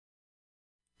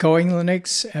Going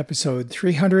Linux, episode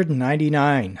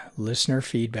 399, Listener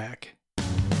Feedback.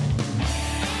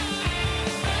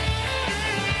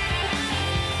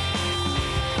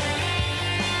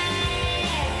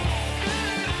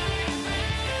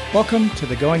 Welcome to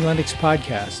the Going Linux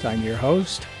podcast. I'm your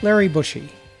host, Larry Bushy.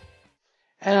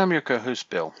 And I'm your co-host,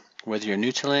 Bill. Whether you're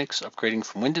new to Linux, upgrading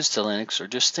from Windows to Linux, or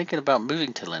just thinking about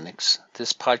moving to Linux,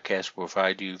 this podcast will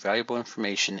provide you valuable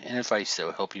information and advice that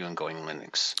will help you in Going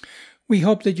Linux. We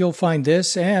hope that you'll find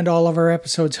this and all of our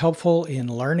episodes helpful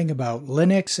in learning about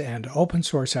Linux and open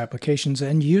source applications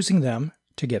and using them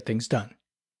to get things done.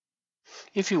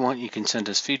 If you want, you can send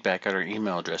us feedback at our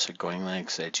email address at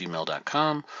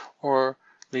goinglinux@gmail.com or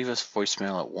leave us a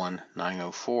voicemail at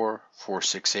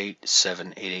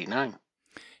 1-904-468-7889.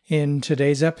 In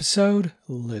today's episode,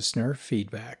 listener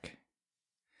feedback.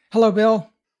 Hello, Bill.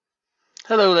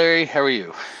 Hello, Larry. How are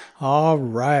you? All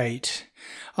right.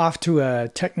 Off to a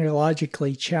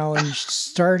technologically challenged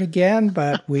start again,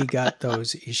 but we got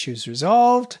those issues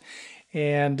resolved.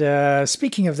 And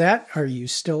speaking of that, are you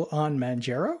still on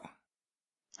Manjaro?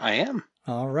 I am.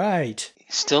 All right.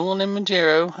 Still on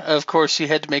Manjaro. Of course, you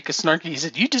had to make a snarky. You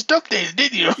said, you just updated,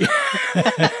 didn't you?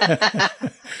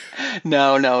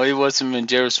 No, it wasn't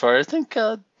Manjaro's fault. I think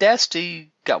Dasty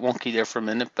got wonky there for a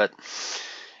minute, but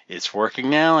it's working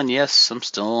now. And yes, I'm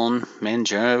still on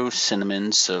Manjaro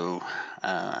Cinnamon, so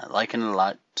liking it a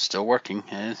lot. Still working.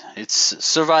 It's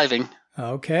surviving.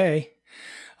 Okay.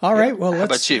 All right. Well, How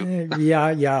about you?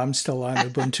 Yeah. I'm still on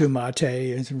Ubuntu Mate.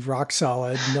 It's rock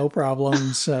solid. No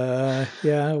problems.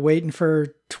 Waiting for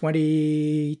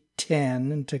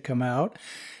 2010 to come out.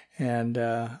 And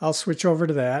I'll switch over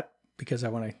to that because I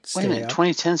want to stay Wait a minute.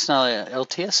 2010 is not an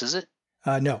LTS, is it?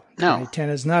 No. 2010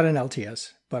 is not an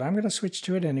LTS, but I'm going to switch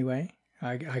to it anyway.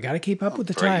 I got to keep up with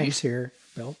the times here,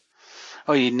 Bill.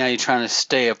 Oh, now you're trying to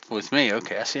stay up with me.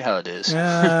 Okay, I see how it is.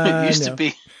 It used to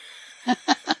be.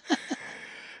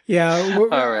 Yeah,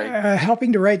 all right.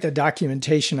 Helping to write the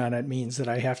documentation on it means that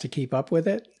I have to keep up with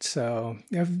it. So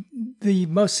the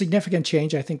most significant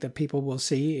change I think that people will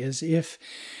see is if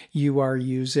you are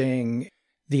using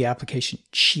the application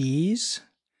Cheese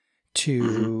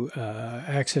to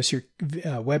access your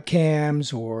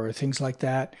webcams or things like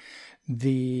that,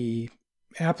 the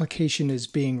application is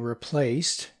being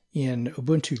replaced in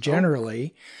Ubuntu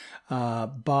generally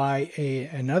by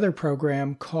another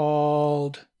program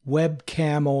called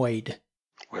Webcamoid.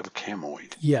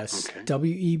 Webcamoid. Yes, okay.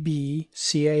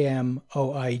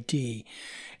 Webcamoid.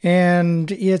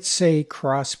 And it's a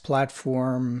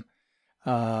cross-platform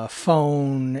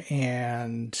phone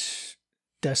and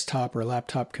desktop or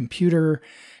laptop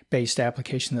computer-based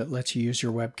application that lets you use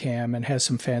your webcam and has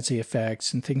some fancy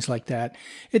effects and things like that.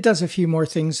 It does a few more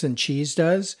things than Cheese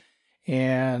does.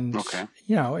 And,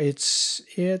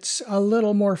 it's a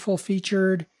little more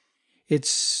full-featured.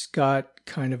 It's got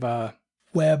kind of a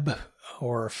web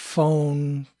or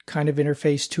phone kind of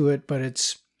interface to it, but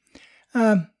it's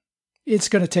going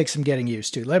to take some getting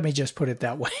used to. Let me just put it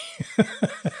that way.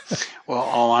 Well,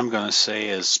 all I'm going to say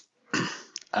is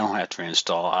I don't have to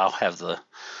reinstall. I'll have the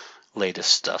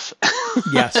latest stuff.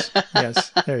 Yes.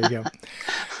 There you go.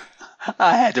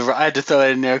 I had to throw it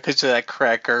in there because of that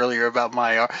crack earlier about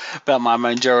my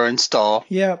Manjaro install.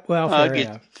 Yeah, well,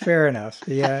 fair enough.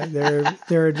 Yeah, there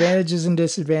are advantages and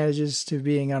disadvantages to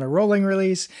being on a rolling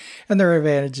release, and there are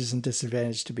advantages and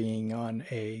disadvantages to being on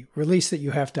a release that you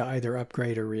have to either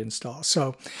upgrade or reinstall.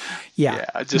 So, yeah.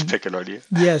 Yeah, just picking on you.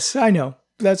 Yes, I know.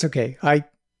 That's okay. I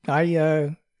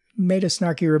made a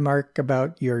snarky remark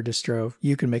about your distro.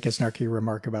 You can make a snarky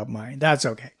remark about mine. That's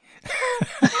okay.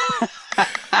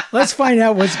 Let's find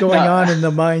out what's going on in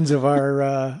the minds of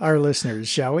our listeners,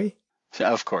 shall we?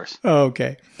 Of course.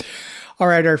 Okay. All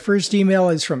right. Our first email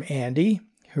is from Andy,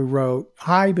 who wrote,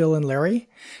 "Hi, Bill and Larry.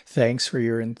 Thanks for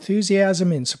your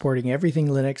enthusiasm in supporting everything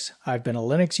Linux. I've been a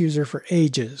Linux user for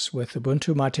ages, with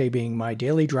Ubuntu Mate being my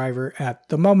daily driver at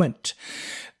the moment.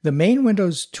 The main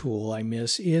Windows tool I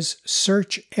miss is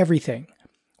Search Everything,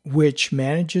 which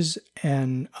manages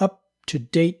an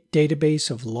up-to-date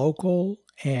database of local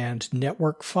and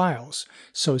network files.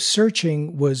 So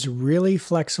searching was really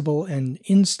flexible and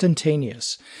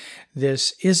instantaneous.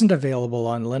 This isn't available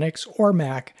on Linux or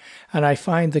Mac, and I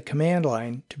find the command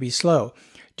line to be slow.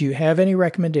 Do you have any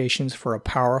recommendations for a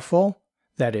powerful,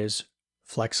 that is,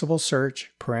 flexible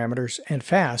search, parameters, and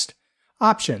fast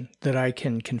option that I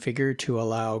can configure to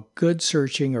allow good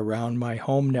searching around my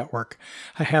home network?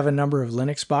 I have a number of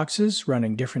Linux boxes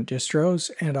running different distros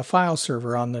and a file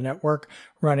server on the network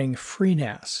running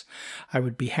FreeNAS. I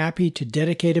would be happy to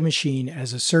dedicate a machine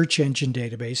as a search engine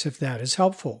database if that is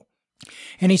helpful.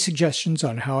 Any suggestions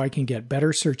on how I can get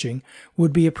better searching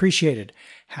would be appreciated.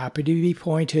 Happy to be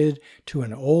pointed to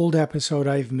an old episode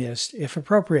I've missed, if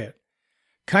appropriate.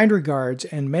 Kind regards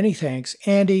and many thanks,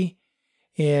 Andy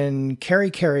in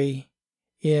Kerry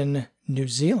in New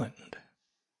Zealand.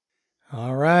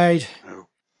 All right.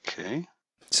 Okay.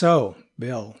 So,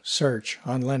 Bill, search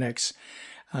on Linux,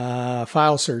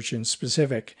 file search in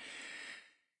specific.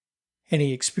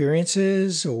 Any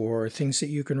experiences or things that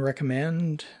you can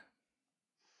recommend?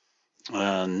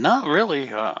 Not really.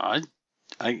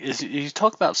 You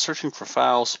talk about searching for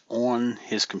files on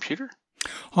his computer?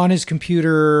 On his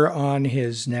computer, on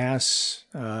his NAS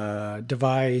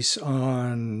device,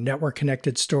 on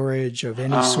network-connected storage of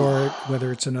any sort,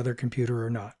 whether it's another computer or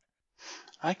not.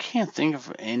 I can't think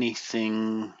of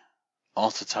anything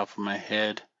off the top of my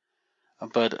head,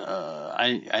 but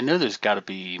I know there's got to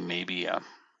be maybe a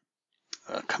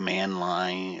command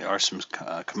line or some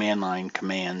command line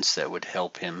commands that would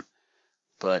help him,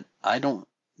 but I don't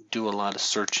do a lot of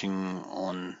searching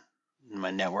on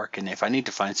my network, and if I need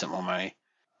to find something on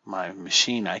my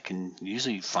machine, I can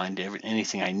usually find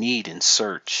anything I need in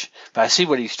search. But I see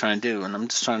what he's trying to do, and I'm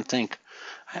just trying to think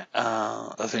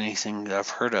of anything that I've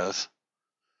heard of.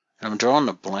 And I'm drawing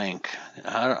a blank.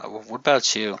 What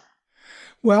about you?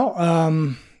 Well,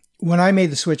 when I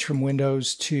made the switch from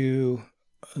Windows to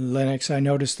Linux, I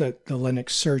noticed that the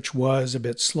Linux search was a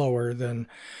bit slower than.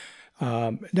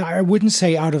 Now, I wouldn't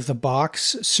say out of the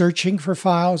box searching for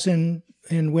files in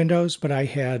Windows, but I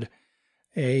had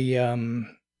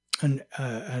an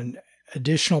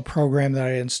additional program that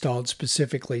I installed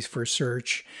specifically for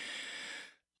search.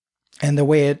 And the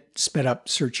way it sped up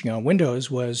searching on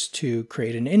Windows was to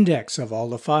create an index of all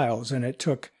the files. And it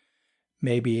took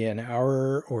maybe an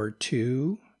hour or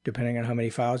two, depending on how many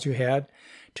files you had,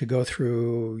 to go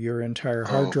through your entire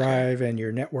hard drive and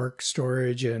your network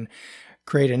storage and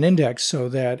create an index, so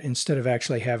that instead of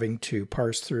actually having to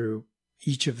parse through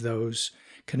each of those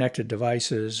connected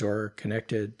devices or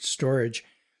connected storage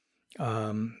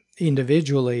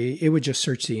individually, it would just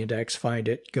search the index, find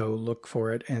it, go look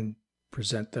for it, and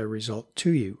present the result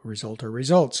to you, result or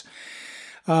results.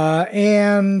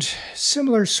 And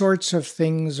similar sorts of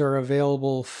things are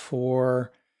available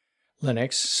for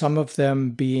Linux, some of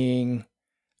them being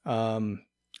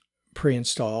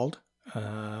pre-installed.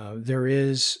 There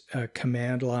is a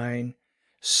command line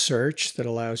search that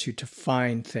allows you to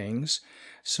find things.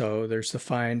 So there's the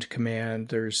find command,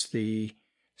 there's the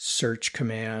search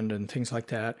command, and things like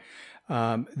that.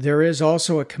 There is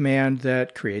also a command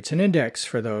that creates an index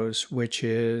for those, which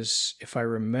is, if I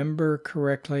remember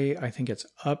correctly, I think it's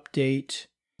update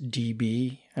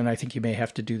db, and I think you may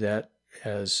have to do that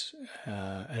as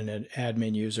an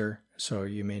admin user. So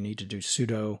you may need to do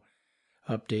sudo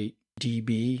update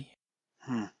db.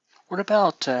 What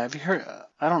about, have you heard,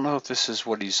 I don't know if this is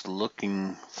what he's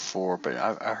looking for, but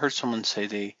I heard someone say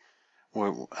they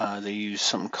use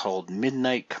something called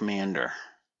Midnight Commander.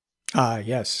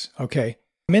 Yes. Okay.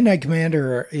 Midnight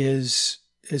Commander is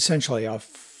essentially a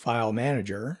file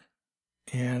manager,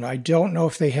 and I don't know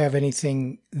if they have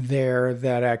anything there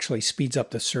that actually speeds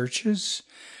up the searches,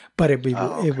 but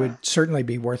it would certainly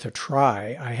be worth a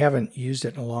try. I haven't used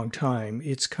it in a long time.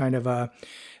 It's kind of an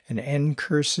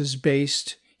ncurses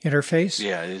based interface.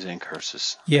 Yeah, it is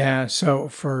ncurses. Yeah, so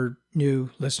for new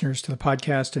listeners to the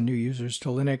podcast and new users to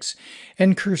Linux,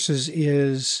 ncurses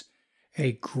is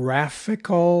a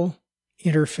graphical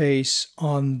interface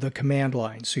on the command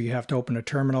line. So you have to open a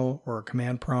terminal or a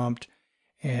command prompt,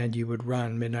 and you would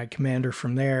run Midnight Commander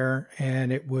from there,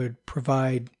 and it would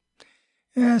provide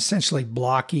essentially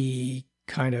blocky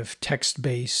kind of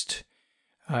text-based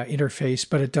interface,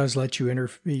 but it does let you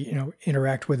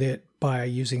interact with it by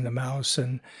using the mouse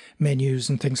and menus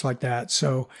and things like that.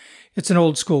 So it's an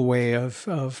old school way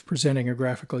of presenting a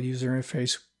graphical user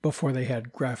interface before they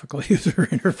had graphical user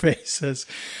interfaces.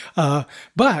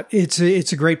 But it's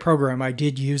a great program. I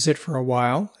did use it for a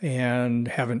while and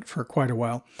haven't for quite a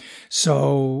while.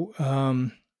 So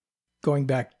going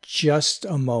back just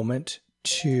a moment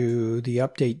to the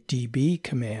update db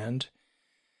command,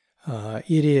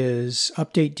 it is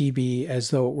update db as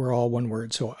though it were all one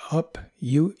word. So update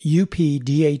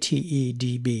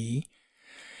db,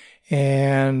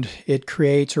 and it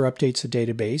creates or updates a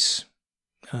database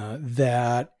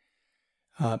that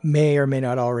may or may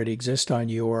not already exist on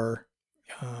your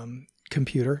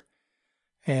computer.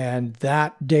 And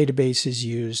that database is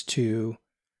used to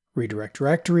redirect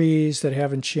directories that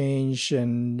haven't changed,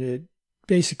 and it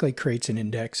basically creates an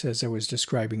index, as I was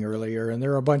describing earlier. And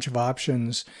there are a bunch of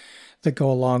options that go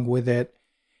along with it.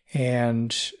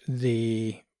 And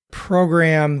the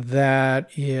program that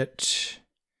it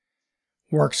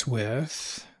works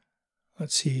with,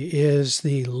 let's see, is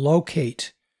the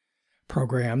locate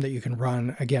program that you can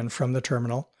run, again, from the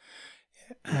terminal.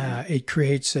 It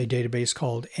creates a database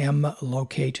called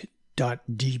mlocate.db,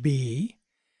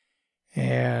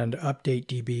 and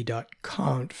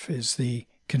updatedb.conf is the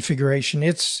configuration.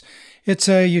 It's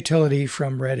a utility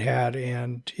from Red Hat,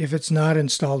 and if it's not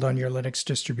installed on your Linux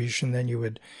distribution, then you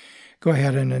would go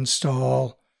ahead and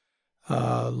install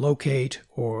locate,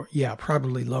 or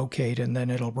probably locate, and then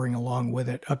it'll bring along with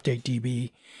it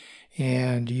updatedb,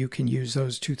 and you can use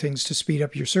those two things to speed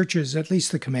up your searches, at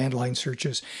least the command line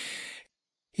searches.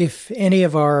 If any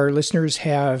of our listeners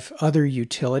have other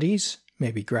utilities,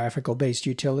 maybe graphical-based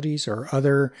utilities or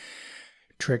other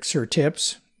tricks or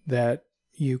tips that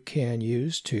you can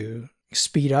use to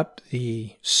speed up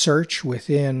the search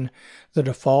within the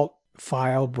default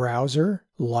file browser,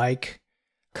 like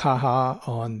Caja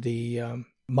on the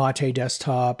Mate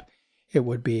desktop, it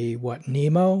would be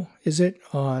Nemo, is it,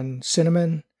 on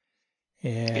Cinnamon?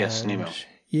 And yes, Nemo.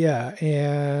 Yeah,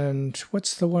 and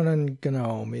what's the one on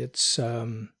GNOME? It's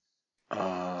Nautilus.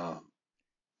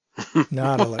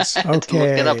 Okay. To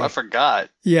look it up, I forgot.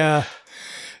 Yeah,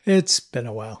 it's been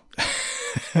a while.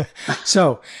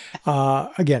 So,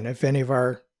 again, if any of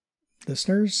our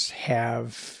listeners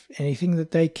have anything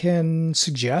that they can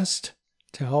suggest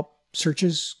to help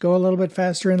searches go a little bit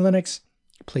faster in Linux,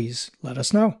 please let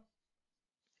us know.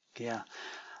 Yeah.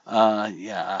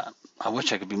 I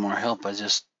wish I could be more help. I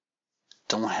just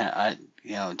don't have,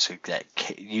 it's like that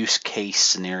use case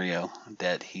scenario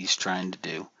that he's trying to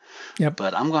do. Yep.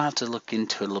 But I'm going to have to look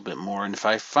into it a little bit more. And if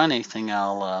I find anything,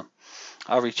 I'll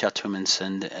reach out to him and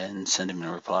send him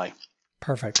a reply.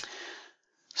 Perfect.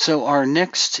 So our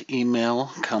next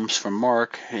email comes from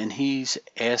Mark, and he's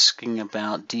asking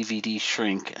about DVD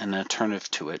Shrink, an alternative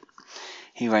to it.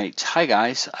 He writes, "Hi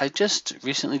guys, I just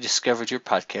recently discovered your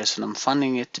podcast and I'm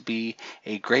finding it to be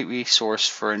a great resource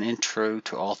for an intro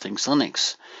to all things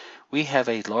Linux. We have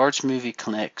a large movie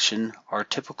collection. Our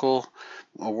typical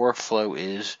workflow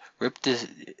is rip the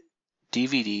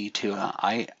DVD to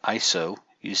ISO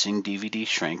using DVD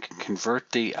Shrink,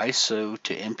 convert the ISO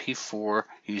to MP4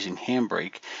 using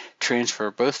Handbrake,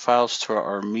 transfer both files to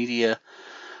our media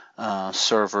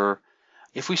server.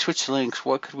 If we switch links,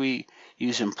 what could we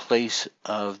use in place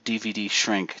of DVD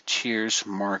Shrink? Cheers,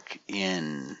 Mark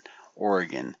in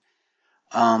Oregon."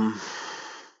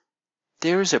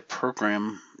 There's a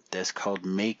program that's called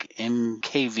Make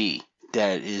MKV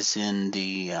that is in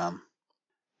the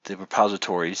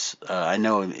repositories. I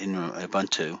know in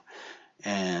Ubuntu,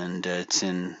 and I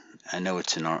know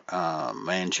it's in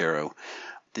Manjaro.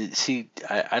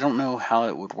 I don't know how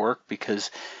it would work,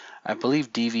 because I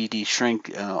believe DVD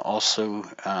Shrink also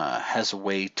has a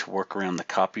way to work around the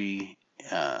copy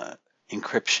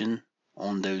encryption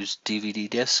on those DVD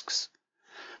discs.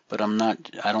 But I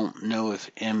don't know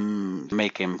if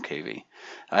Make MKV.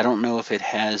 I don't know if it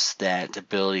has that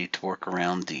ability to work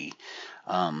around the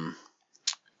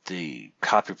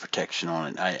copy protection on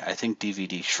it. I think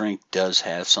DVD Shrink does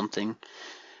have something.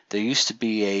 There used to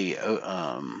be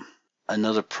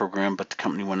another program, but the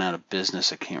company went out of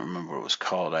business. I can't remember what it was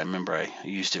called. I remember I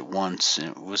used it once, and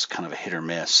it was kind of a hit or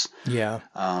miss. Yeah.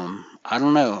 I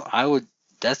don't know.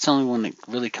 That's the only one that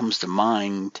really comes to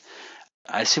mind.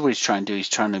 I see what he's trying to do. He's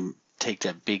trying to take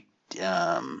that big,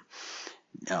 4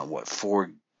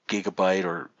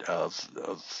 gigabyte of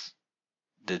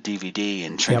the DVD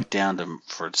and shrink it down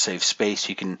for to save space.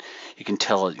 You can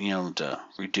tell it, to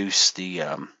reduce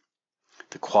the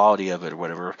quality of it or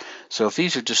whatever. So if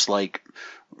these are just like,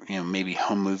 maybe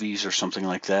home movies or something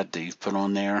like that you've put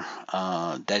on there,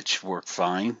 that should work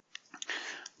fine.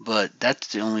 But that's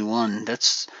the only one.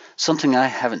 That's something I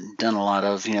haven't done a lot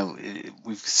of.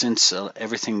 Since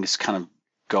everything is kind of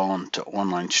gone to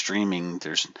online streaming,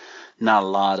 there's not a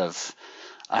lot of.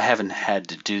 I haven't had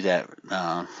to do that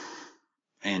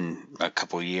in a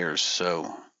couple of years.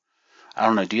 So I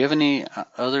don't know. Do you have any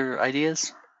other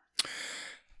ideas?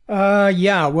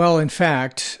 Yeah. Well, in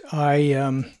fact,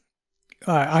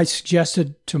 I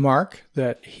suggested to Mark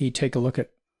that he take a look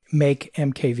at Make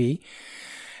MKV.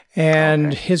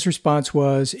 And his response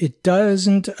was, it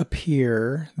doesn't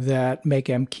appear that Make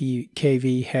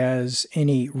MKV has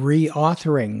any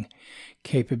reauthoring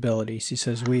capabilities. He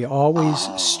says, we always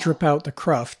strip out the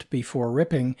cruft before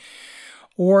ripping,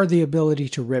 or the ability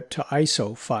to rip to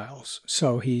ISO files.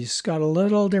 So he's got a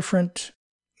little different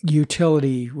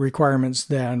utility requirements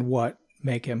than what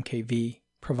Make MKV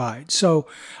provides. So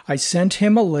I sent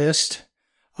him a list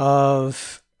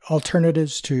of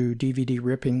alternatives to DVD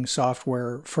ripping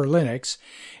software for Linux,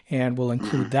 and we'll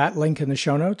include that link in the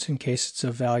show notes in case it's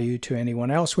of value to anyone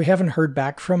else. We haven't heard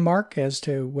back from Mark as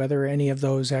to whether any of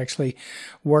those actually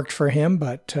worked for him,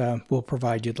 but we'll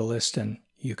provide you the list and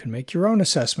you can make your own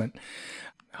assessment.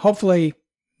 Hopefully,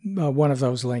 one of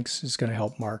those links is going to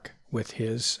help Mark with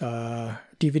his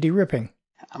DVD ripping.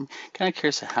 I'm kind of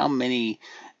curious how many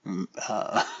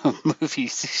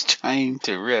movies he's trying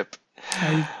to rip.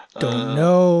 I don't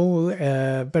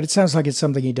know, but it sounds like it's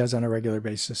something he does on a regular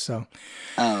basis. So.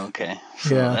 Oh, okay.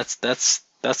 So yeah,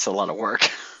 that's a lot of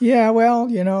work. Yeah,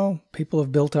 well, people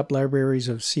have built up libraries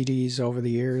of CDs over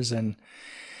the years, and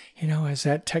as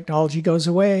that technology goes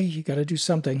away, you got to do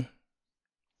something.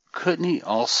 Couldn't he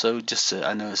also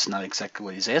I know it's not exactly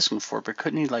what he's asking for, but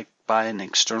couldn't he buy an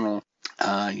external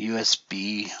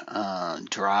USB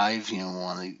drive?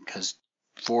 Because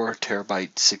 4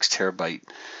 terabyte, 6 terabyte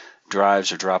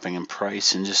drives are dropping in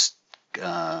price, and just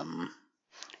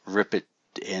rip it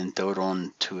and throw it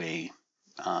on to a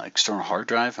external hard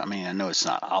drive. I mean, I know it's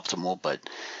not optimal, but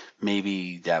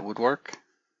maybe that would work.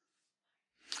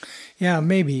 Yeah,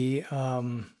 maybe.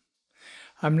 I'm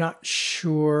not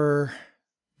sure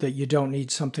that you don't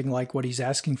need something like what he's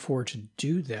asking for to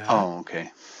do that. Oh, okay.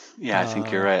 Yeah, I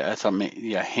think you're right. I thought,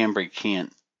 Handbrake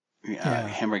can't.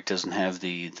 Handbrake doesn't have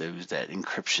that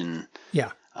encryption.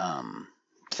 Yeah.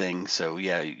 Thing. So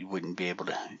yeah, you wouldn't be able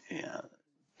to.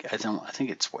 I think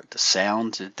it's the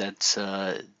sound that's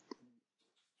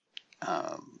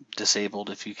disabled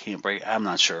if you can't break. I'm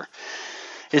not sure.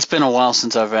 It's been a while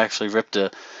since I've actually ripped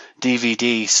a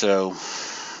DVD, so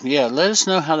yeah, let us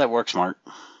know how that works, Mark.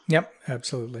 Yep,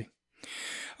 absolutely.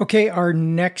 Okay, our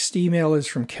next email is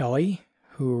from Kelly,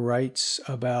 who writes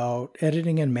about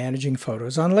editing and managing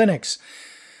photos on Linux.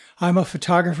 I'm a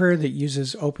photographer that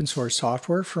uses open source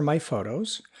software for my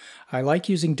photos. I like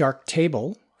using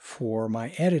Darktable for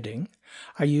my editing.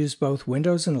 I use both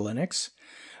Windows and Linux.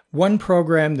 One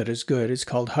program that is good is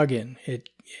called Hugin.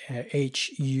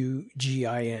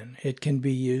 Hugin. It can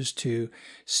be used to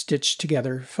stitch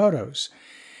together photos.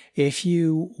 If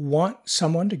you want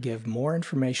someone to give more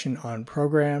information on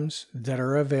programs that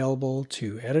are available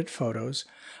to edit photos,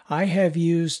 I have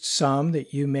used some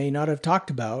that you may not have talked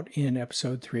about in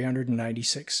episode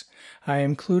 396. I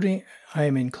am including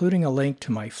a link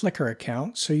to my Flickr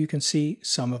account so you can see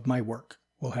some of my work.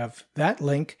 We'll have that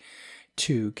link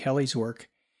to Kelly's work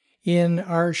in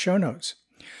our show notes.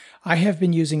 I have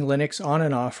been using Linux on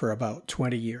and off for about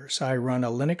 20 years. I run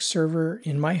a Linux server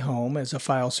in my home as a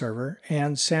file server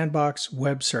and Sandbox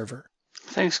web server.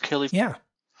 Thanks, Kelly. Yeah.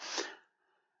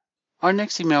 Our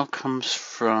next email comes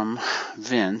from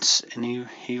Vince, and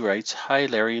he writes, "Hi,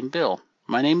 Larry and Bill.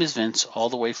 My name is Vince, all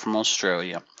the way from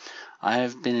Australia. I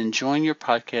have been enjoying your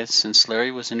podcast since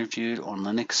Larry was interviewed on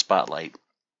Linux Spotlight.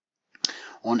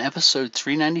 On episode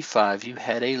 395, you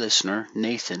had a listener,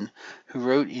 Nathan, who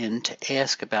wrote in to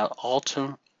ask about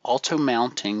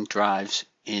auto-mounting drives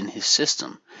in his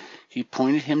system. You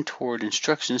pointed him toward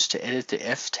instructions to edit the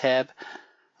ftab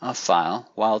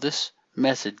file. While this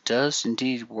method does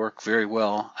indeed work very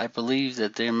well, I believe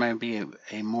that there may be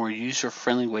a more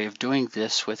user-friendly way of doing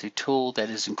this with a tool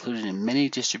that is included in many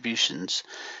distributions,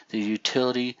 the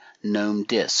utility GNOME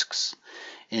Disks.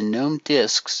 In GNOME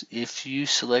Disks, if you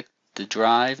select the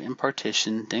drive and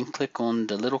partition, then click on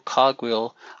the little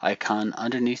cogwheel icon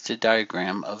underneath the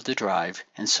diagram of the drive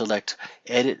and select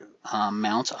Edit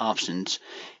Mount Options,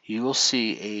 you will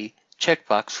see a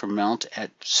checkbox for Mount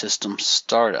at System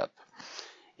Startup.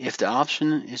 If the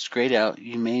option is grayed out,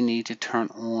 you may need to turn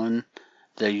on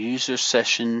the User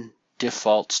Session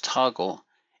Defaults toggle.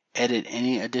 Edit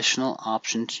any additional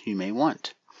options you may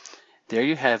want. There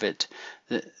you have it.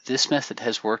 This method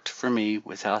has worked for me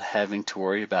without having to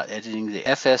worry about editing the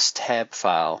fstab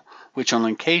file, which on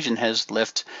occasion has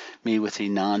left me with a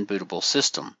non-bootable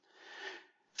system.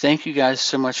 Thank you guys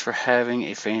so much for having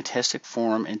a fantastic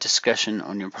forum and discussion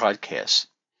on your podcast.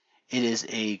 It is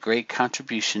a great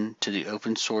contribution to the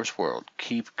open source world.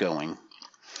 Keep going.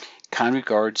 Kind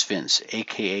regards, Vince,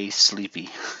 aka Sleepy."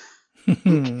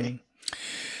 Okay.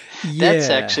 Yeah. That's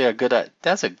actually a good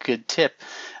tip.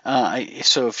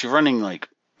 So if you're running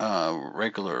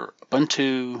regular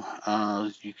Ubuntu,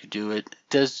 you could do it.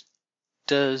 Does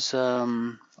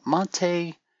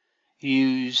Mate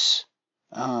use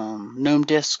GNOME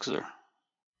Disks?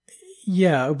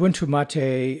 Yeah, Ubuntu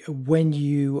Mate, when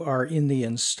you are in the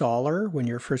installer, when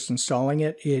you're first installing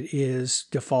it, it is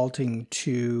defaulting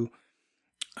to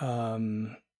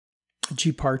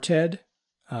gparted.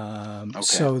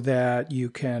 So that you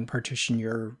can partition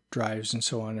your drives and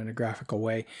so on in a graphical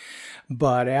way.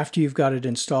 But after you've got it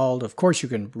installed, of course you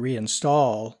can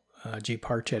reinstall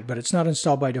gparted, but it's not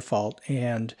installed by default,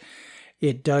 and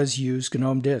it does use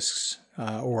GNOME disks,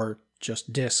 or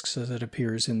just disks as it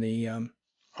appears in the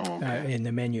in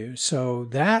the menu. So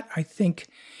that, I think,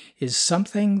 is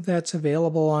something that's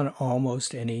available on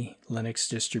almost any Linux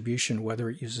distribution, whether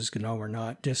it uses GNOME or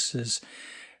not. Disks is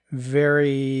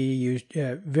very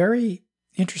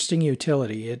interesting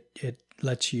utility. It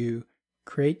lets you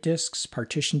create disks,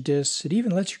 partition disks. It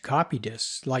even lets you copy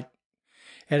disks, like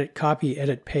edit, copy,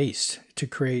 edit, paste to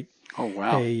create as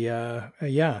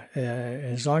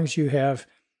long as you have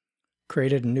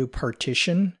created a new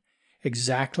partition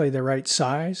exactly the right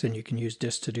size, and you can use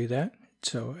disk to do that.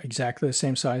 So exactly the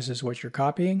same size as what you're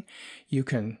copying. You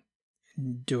can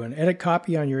do an edit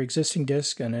copy on your existing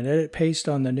disk and an edit paste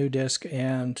on the new disk,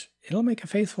 and it'll make a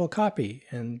faithful copy,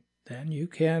 and then you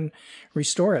can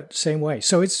restore it the same way.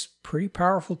 So it's a pretty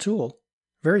powerful tool.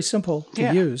 Very simple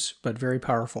to use, but very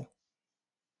powerful.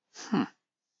 I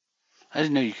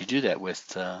didn't know you could do that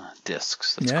with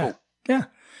disks. That's cool. Yeah.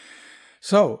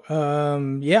 So,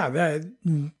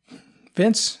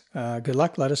 Vince, good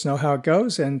luck. Let us know how it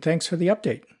goes, and thanks for the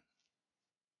update.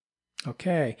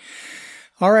 Okay.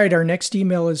 All right, our next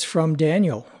email is from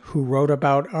Daniel, who wrote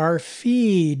about our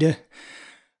feed.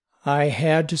 I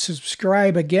had to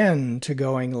subscribe again to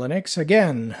Going Linux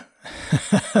again.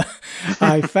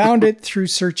 I found it through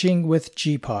searching with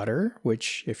gPodder,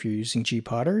 which if you're using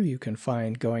gPodder, you can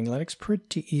find Going Linux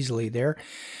pretty easily there.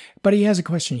 But he has a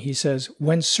question. He says,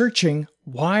 when searching,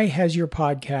 why has your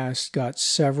podcast got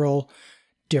several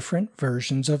different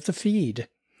versions of the feed?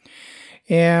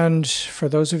 And for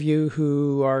those of you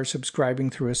who are subscribing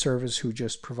through a service who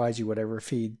just provides you whatever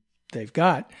feed they've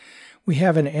got, we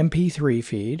have an MP3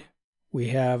 feed, we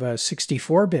have a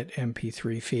 64-bit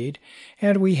MP3 feed,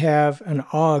 and we have an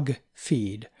OGG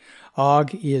feed.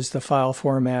 OGG is the file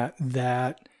format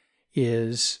that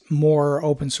is more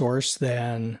open source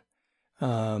than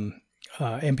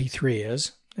MP3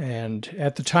 is. And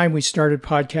at the time we started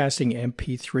podcasting,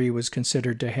 MP3 was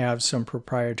considered to have some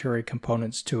proprietary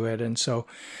components to it. And so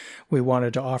we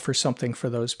wanted to offer something for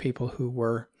those people who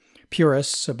were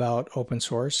purists about open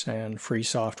source and free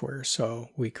software. So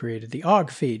we created the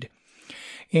OGG feed.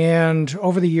 And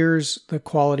over the years, the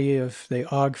quality of the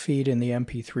OGG feed and the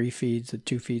MP3 feeds, the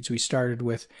two feeds we started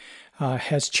with,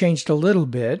 has changed a little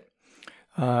bit.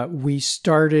 We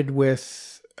started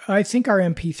with, I think our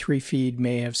MP3 feed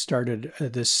may have started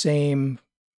the same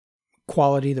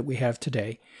quality that we have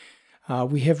today.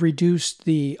 We have reduced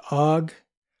the OGG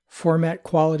format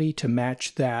quality to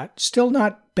match that. Still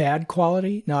not bad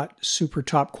quality, not super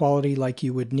top quality like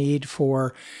you would need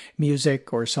for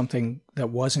music or something that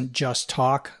wasn't just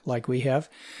talk like we have.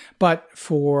 But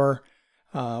for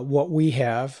what we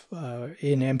have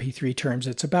in MP3 terms,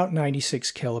 it's about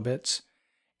 96 kilobits.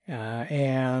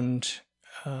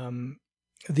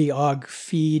 The OGG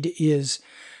feed is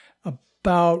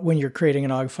about, when you're creating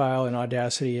an OGG file in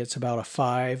Audacity, it's about a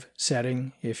 5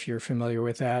 setting, if you're familiar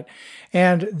with that.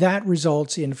 And that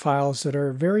results in files that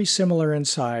are very similar in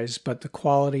size, but the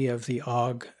quality of the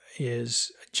OGG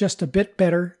is just a bit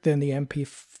better than the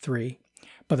MP3,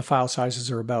 but the file sizes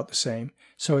are about the same.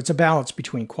 So it's a balance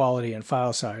between quality and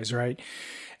file size, right?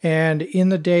 And in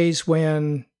the days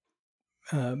when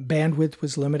bandwidth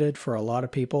was limited for a lot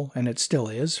of people, and it still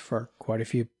is for quite a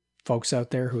few folks out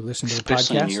there who listen to the podcast.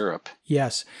 Especially in Europe.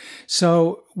 Yes.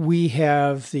 So we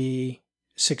have the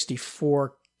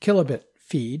 64 kilobit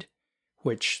feed,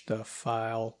 which the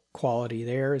file quality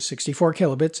there is 64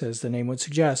 kilobits, as the name would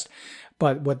suggest.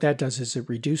 But what that does is it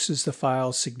reduces the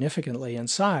file significantly in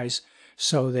size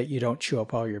so that you don't chew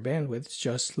up all your bandwidth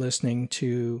just listening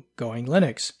to Going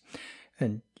Linux.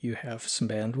 And you have some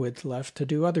bandwidth left to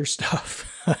do other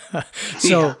stuff.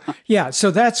 So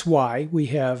that's why we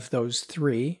have those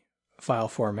three file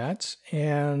formats,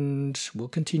 and we'll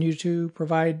continue to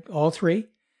provide all three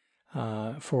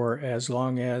for as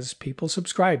long as people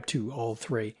subscribe to all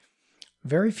three.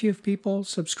 Very few people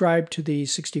subscribe to the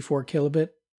 64 kilobit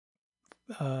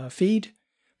feed,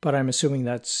 but I'm assuming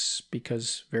that's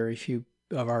because very few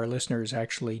of our listeners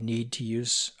actually need to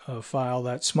use a file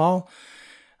that small.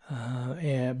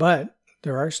 But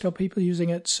there are still people using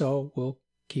it, so we'll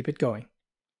keep it going.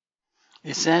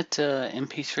 Is that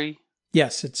MP3?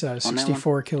 Yes, it's a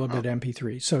 64 kilobit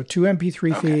MP3. So two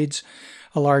MP3 feeds,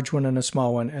 a large one and a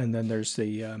small one, and then there's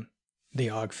the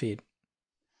OGG feed.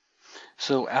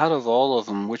 So out of all of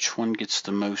them, which one gets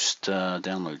the most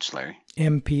downloads, Larry?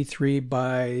 MP3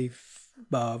 by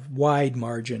wide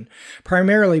margin,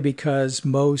 primarily because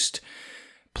most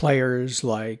players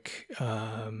like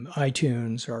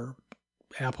iTunes or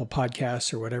Apple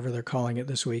Podcasts or whatever they're calling it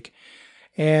this week,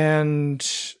 and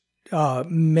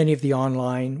many of the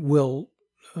online will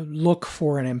look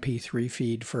for an MP3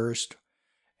 feed first,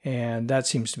 and that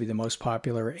seems to be the most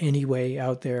popular anyway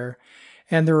out there.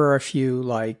 And there are a few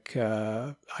like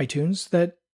iTunes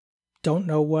that don't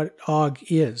know what OGG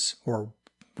is or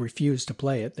refuse to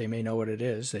play it. They may know what it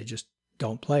is, they just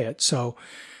don't play it. So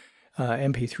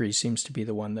MP3 seems to be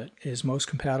the one that is most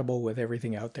compatible with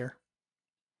everything out there.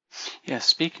 Yeah,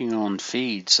 speaking on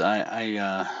feeds,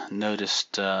 I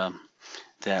noticed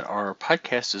that our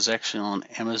podcast is actually on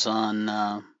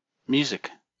Amazon Music.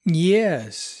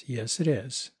 Yes, it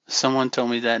is. Someone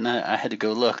told me that, and I had to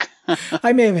go look.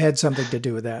 I may have had something to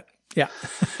do with that. Yeah.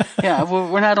 Yeah,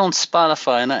 we're not on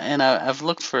Spotify, and I've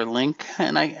looked for a link,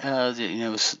 and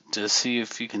to see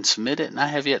if you can submit it, and I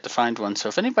have yet to find one. So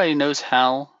if anybody knows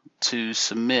how to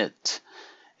submit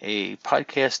a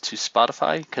podcast to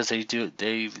Spotify, because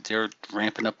they're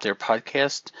ramping up their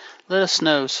podcast, let us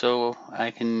know so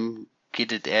I can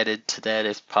get it added to that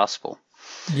if possible.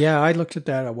 Yeah, I looked at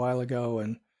that a while ago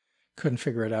and couldn't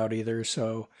figure it out either.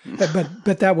 So,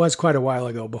 but that was quite a while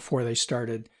ago before they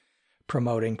started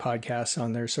promoting podcasts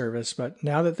on their service. But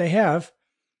now that they have,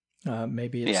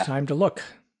 maybe it's time to look.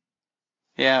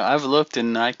 Yeah, I've looked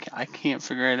and I can't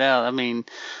figure it out. I mean,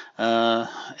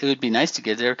 it would be nice to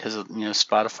get there because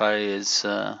Spotify is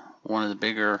one of the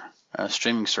bigger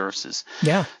streaming services.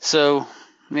 Yeah. So,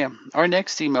 yeah, our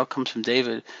next email comes from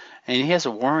David, and he has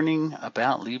a warning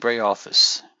about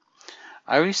LibreOffice.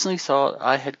 I recently thought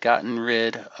I had gotten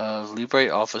rid of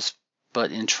LibreOffice,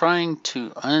 but in trying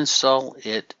to uninstall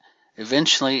it,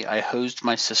 eventually I hosed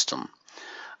my system.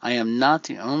 I am not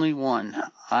the only one.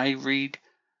 I read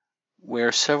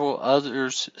where several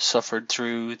others suffered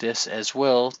through this as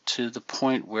well, to the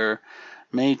point where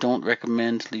many don't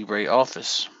recommend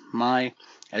LibreOffice. My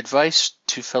advice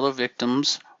to fellow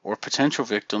victims or potential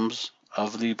victims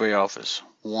of LibreOffice: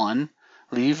 1.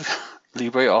 Leave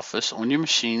LibreOffice on your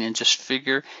machine and just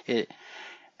figure it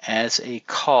as a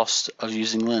cost of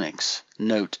using Linux.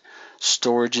 Note: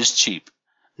 storage is cheap.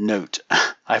 Note: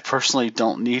 I personally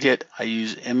don't need it. I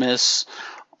use MS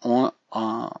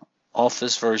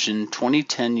Office version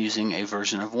 2010 using a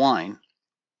version of Wine.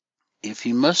 If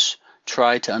you must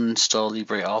try to uninstall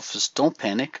LibreOffice, don't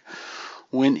panic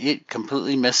when it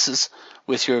completely messes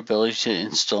with your ability to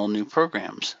install new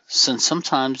programs, since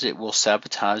sometimes it will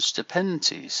sabotage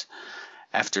dependencies.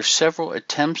 After several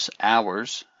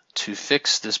hours to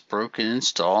fix this broken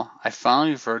install, I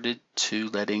finally reverted to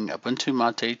letting Ubuntu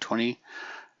Mate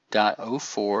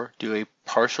 20.04 do a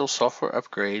partial software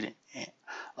upgrade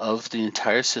of the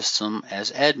entire system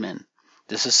as admin.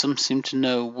 The system seemed to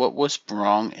know what was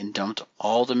wrong and dumped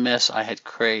all the mess I had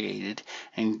created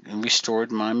and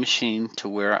restored my machine to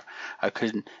where I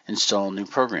could install new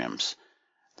programs.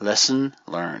 Lesson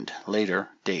learned. Later,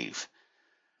 Dave.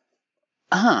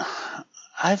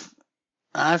 I've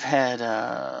had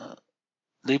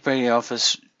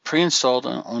LibreOffice pre-installed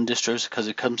on distros because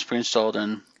it comes pre-installed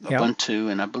in Ubuntu,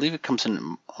 and I believe it comes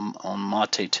in on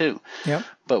Mate too. Yep.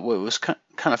 But what was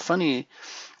kind of funny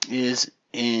is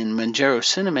in Manjaro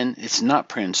Cinnamon, it's not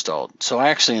pre-installed. So I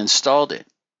actually installed it.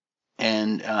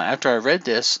 And after I read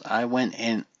this, I went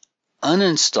and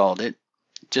uninstalled it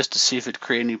just to see if it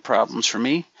created any problems for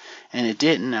me. And it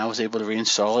didn't. I was able to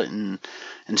reinstall it and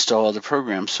install other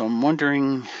programs. So I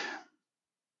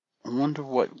wonder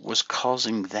what was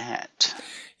causing that.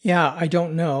 Yeah, I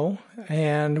don't know.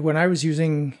 And when I was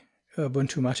using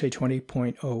Ubuntu Mate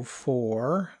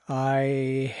 20.04,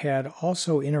 I had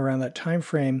also in around that time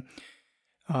frame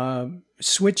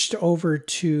switched over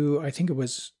to, I think it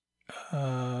was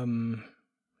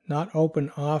not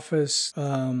OpenOffice,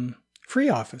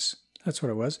 FreeOffice. That's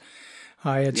what it was.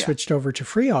 I had switched over to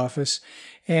FreeOffice,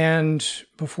 and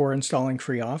before installing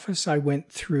FreeOffice, I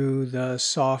went through the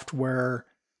software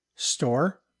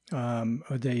store,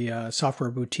 the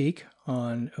software boutique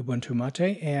on Ubuntu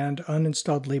Mate, and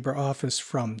uninstalled LibreOffice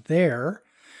from there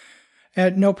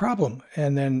at no problem,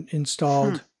 and then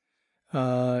installed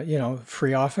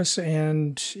FreeOffice,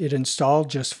 and it installed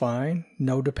just fine.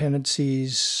 No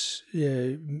dependencies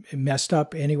messed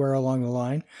up anywhere along the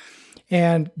line.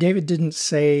 And David didn't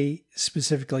say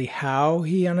specifically how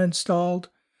he uninstalled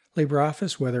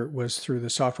LibreOffice, whether it was through the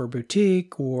software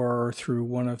boutique or through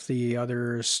one of the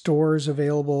other stores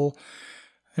available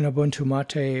in Ubuntu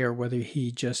Mate, or whether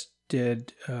he just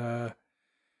did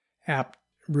apt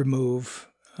remove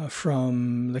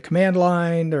from the command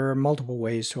line. There are multiple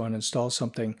ways to uninstall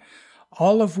something,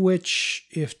 all of which,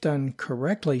 if done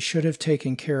correctly, should have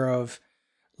taken care of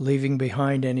leaving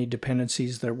behind any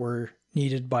dependencies that were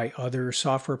needed by other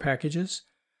software packages.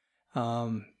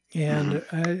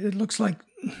 It looks like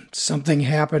something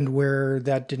happened where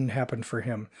that didn't happen for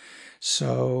him.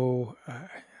 So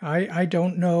I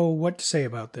don't know what to say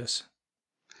about this.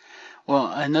 Well,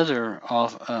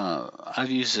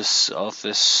 I've used this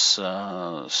Office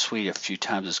suite a few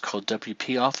times. It's called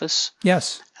WP Office.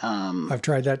 Yes, Um, I've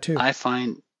tried that too. I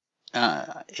find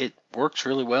it works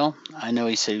really well. I know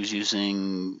he said he was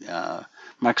using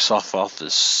Microsoft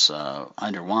Office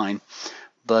under Wine,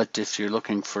 but if you're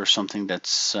looking for something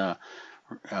that's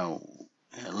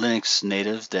Linux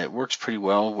native that works pretty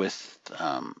well with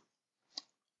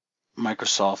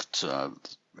Microsoft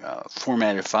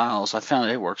formatted files, I found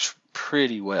it works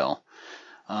pretty well.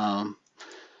 Um,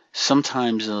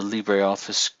 Sometimes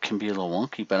LibreOffice can be a little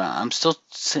wonky, but I'm still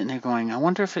sitting there going, I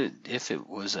wonder if it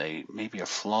was maybe a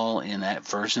flaw in that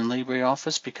version of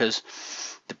LibreOffice, because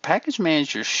the package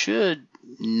manager should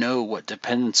know what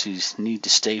dependencies need to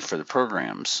stay for the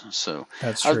programs. So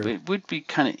That's I true. would be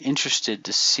kind of interested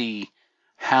to see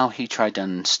how he tried to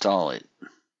uninstall it.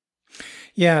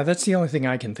 Yeah, that's the only thing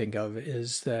I can think of,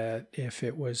 is that if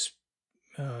it was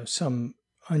some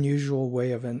unusual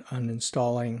way of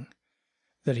uninstalling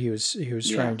that he was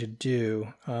Yeah. trying to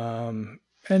do. And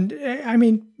I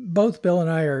mean, both Bill and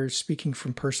I are speaking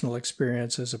from personal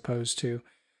experience as opposed to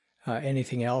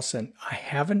anything else. And I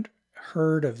haven't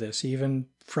heard of this even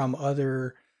from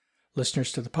other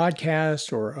listeners to the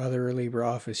podcast or other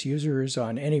LibreOffice users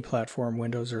on any platform,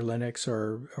 Windows or Linux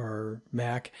or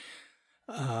Mac,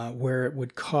 where it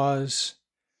would cause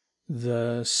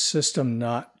the system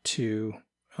not to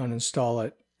uninstall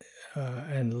it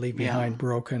and leave Yeah. behind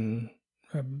broken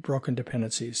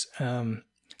dependencies.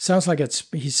 Sounds like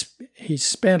he's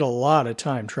spent a lot of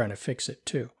time trying to fix it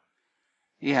too.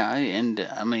 Yeah,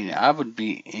 I mean, I would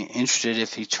be interested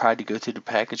if he tried to go through the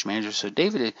package manager. So,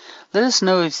 David, let us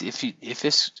know if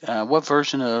it's what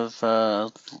version of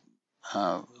Linux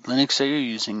that you're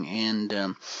using,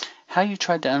 and how you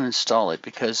tried to uninstall it.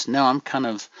 Because now I'm kind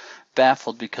of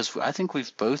baffled, because I think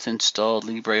we've both installed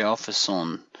LibreOffice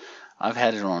on. I've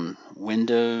had it on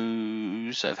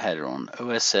Windows, I've had it on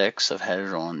OS X, I've had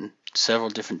it on several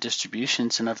different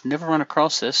distributions, and I've never run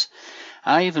across this.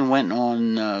 I even went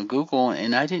on Google,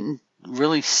 and I didn't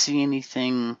really see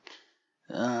anything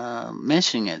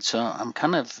mentioning it. So I'm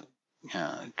kind of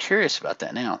curious about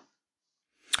that now.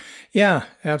 Yeah,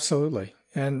 absolutely.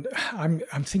 And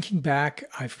I'm thinking back.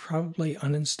 I've probably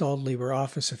uninstalled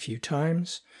LibreOffice a few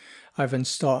times. I've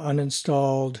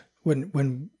uninstalled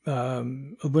when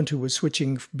Ubuntu was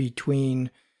switching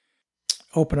between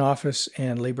OpenOffice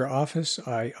and LibreOffice.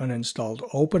 I uninstalled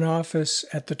OpenOffice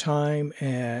at the time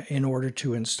in order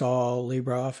to install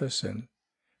LibreOffice and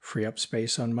free up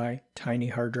space on my tiny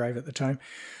hard drive at the time.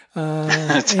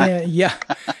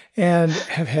 And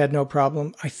have had no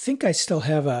problem. I think I still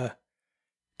have a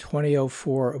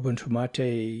 2004 Ubuntu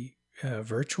Mate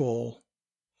virtual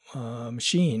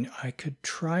machine. I could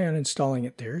try uninstalling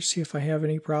it there, see if I have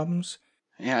any problems.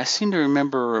 Yeah, I seem to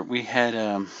remember we had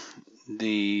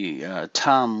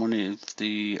Tom, one of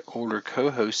the older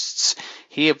co-hosts.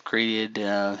 He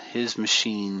upgraded his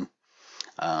machine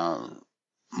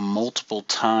multiple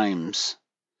times,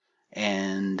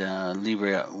 and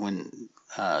when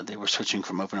they were switching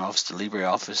from OpenOffice to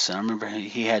LibreOffice, and I remember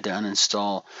he had to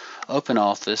uninstall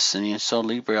OpenOffice, and he installed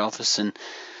LibreOffice, and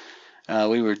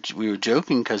we were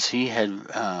joking because he had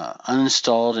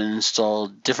uninstalled and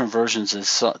installed different versions of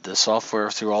the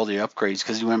software through all the upgrades,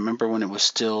 because you remember when it was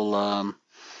still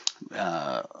it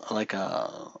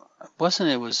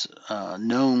was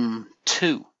GNOME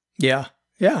 2. Yeah.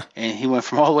 And he went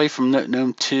from all the way from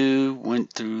GNOME 2,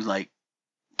 went through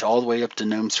all the way up to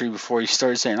GNOME 3 before he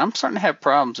started saying, I'm starting to have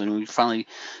problems. And we finally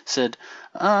said,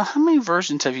 how many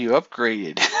versions have you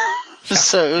upgraded?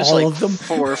 So it was all like of them.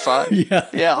 4 or 5.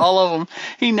 Yeah, all of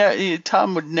them.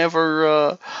 Tom would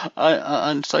never,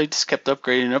 so he just kept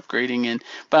upgrading and upgrading.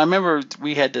 But I remember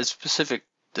we had this specific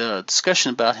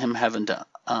discussion about him having to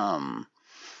uninstall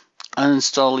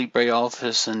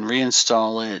LibreOffice and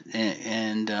reinstall it,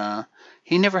 and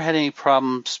he never had any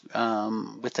problems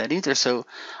with that either. So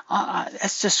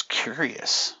that's just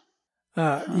curious.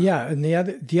 Yeah, and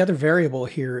the other variable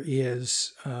here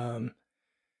is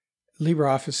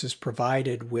LibreOffice is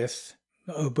provided with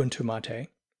Ubuntu Mate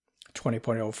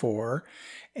 20.04,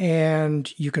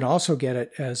 and you can also get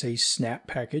it as a snap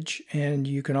package, and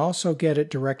you can also get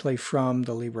it directly from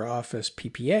the LibreOffice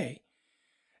PPA.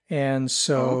 And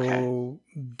so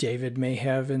David may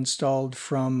have installed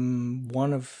from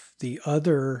one of the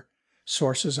other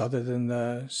sources other than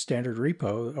the standard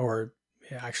repo, or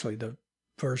actually the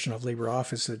version of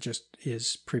LibreOffice that just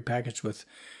is prepackaged with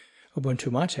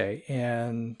Ubuntu Mate.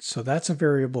 And so that's a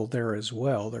variable there as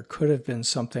well. There could have been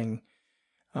something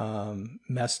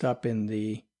messed up in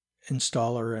the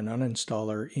installer and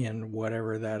uninstaller in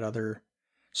whatever that other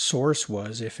source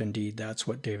was, if indeed that's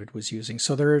what David was using.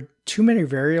 So there are too many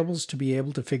variables to be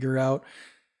able to figure out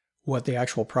what the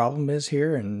actual problem is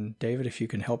here. And David, if you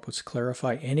can help us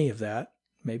clarify any of that,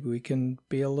 maybe we can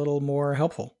be a little more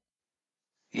helpful.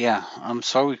 Yeah, I'm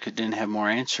sorry we didn't have more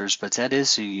answers, but that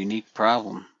is a unique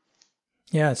problem.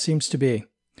 Yeah, it seems to be.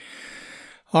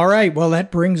 All right, well,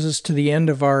 that brings us to the end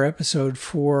of our episode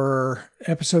for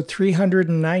episode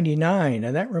 399.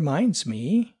 And that reminds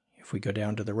me, if we go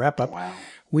down to the wrap-up,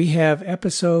 we have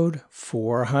episode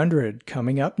 400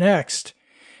 coming up next.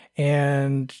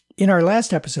 And in our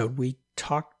last episode, we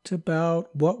talked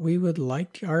about what we would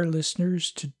like our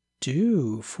listeners to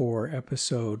do for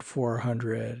episode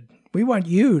 400. We want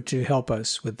you to help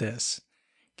us with this.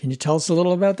 Can you tell us a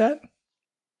little about that?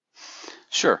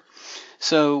 Sure.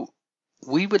 So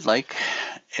we would like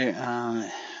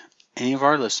any of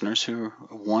our listeners who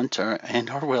want and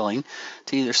are willing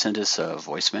to either send us a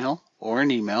voicemail or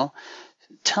an email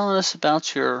telling us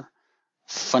about your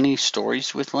funny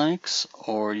stories with Linux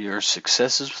or your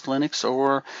successes with Linux,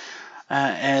 or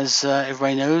as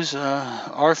everybody knows,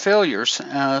 our failures.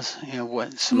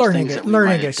 What some learning things that we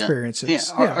learning experiences.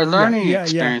 Our learning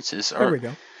experiences. There we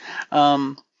go.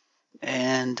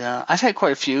 And I've had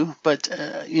quite a few, but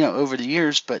over the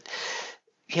years. But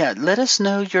yeah, let us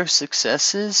know your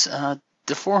successes.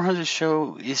 The 400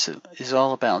 show is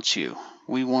all about you.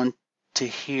 We want to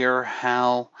hear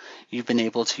how you've been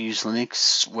able to use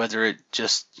Linux, whether it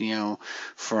just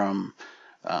from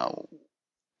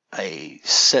a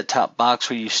set-top box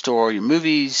where you store your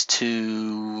movies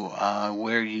to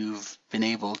where you've been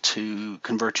able to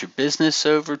convert your business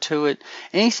over to it.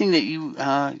 Anything that you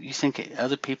think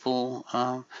other people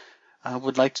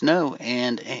would like to know.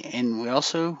 And we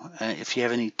also, if you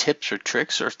have any tips or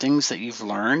tricks or things that you've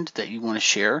learned that you want to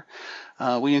share,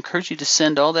 we encourage you to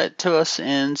send all that to us,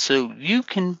 and so you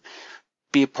can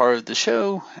be a part of the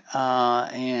show,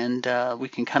 and we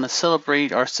can kind of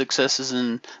celebrate our successes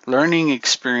and learning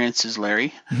experiences,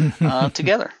 Larry,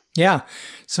 together. Yeah.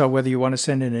 So whether you want to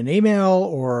send in an email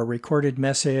or a recorded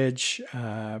message,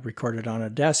 recorded on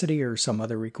Audacity or some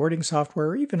other recording software,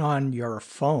 or even on your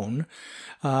phone,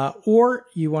 or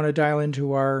you want to dial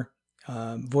into our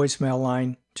voicemail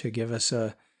line to give us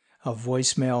a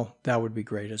voicemail, that would be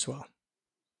great as well.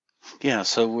 Yeah,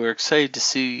 so we're excited to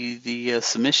see the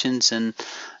submissions, and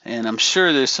I'm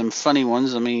sure there's some funny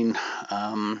ones. I mean,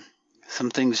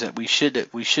 some things that we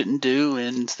shouldn't do,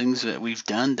 and things that we've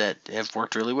done that have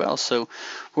worked really well. So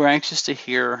we're anxious to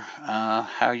hear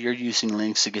how you're using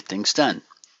Linux to get things done.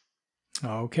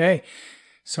 Okay,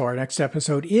 so our next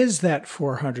episode is that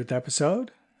 400th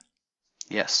episode.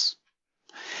 Yes.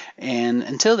 And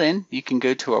until then, you can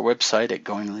go to our website at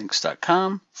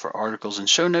goinglinux.com for articles and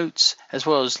show notes, as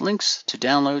well as links to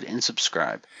download and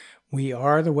subscribe. We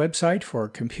are the website for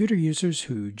computer users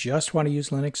who just want to use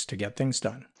Linux to get things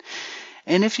done.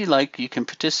 And if you like, you can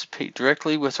participate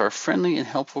directly with our friendly and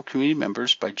helpful community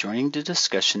members by joining the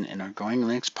discussion in our Going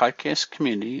Linux podcast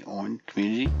community on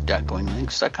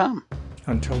community.goinglinux.com.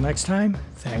 Until next time,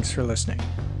 thanks for listening.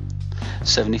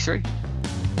 73.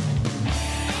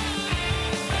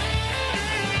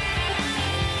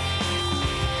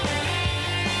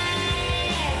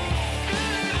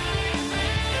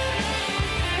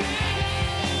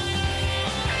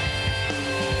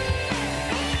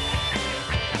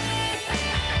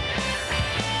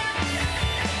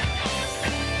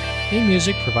 Theme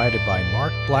music provided by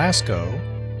Mark Blasco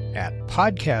at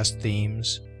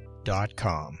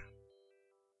podcastthemes.com.